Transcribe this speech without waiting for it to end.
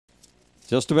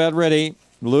Just about ready.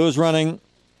 Lure's running.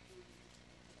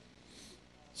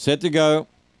 Set to go.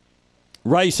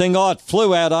 Racing, it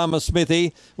flew out. Armour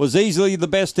Smithy was easily the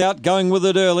best out. Going with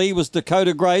it early was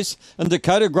Dakota Grace, and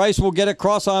Dakota Grace will get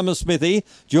across Armour Smithy.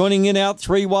 Joining in out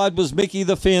 3 wide was Mickey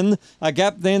the Finn. A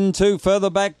gap then 2 further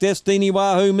back, Destiny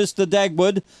Wahoo, Mr.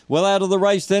 Dagwood. Well out of the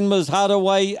race then was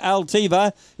Hardaway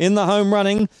Altiva in the home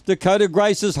running. Dakota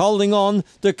Grace is holding on.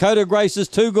 Dakota Grace is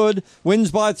too good. Wins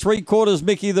by 3/4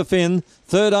 Mickey the Finn.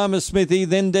 Third Armour Smithy,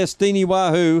 then Destiny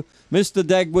Wahoo, Mr.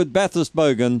 Dagwood, Bathurst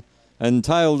Bogan. And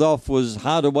tailed off was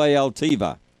Hardaway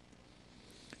Altiva.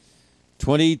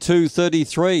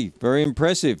 22.33, very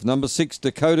impressive. Number 6,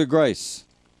 Dakota Grace.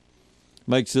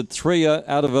 Makes it 3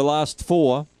 out of her last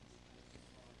 4.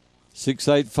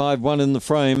 6.851 in the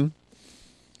frame.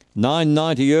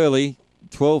 9.90 early,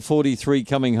 12.43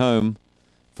 coming home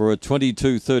for a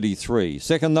 22.33.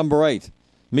 Second, number 8,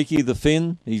 Mickey the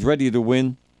Finn. He's ready to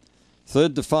win.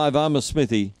 Third to 5, Armour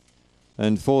Smithy.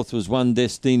 And fourth was 1,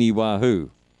 Destiny Wahoo.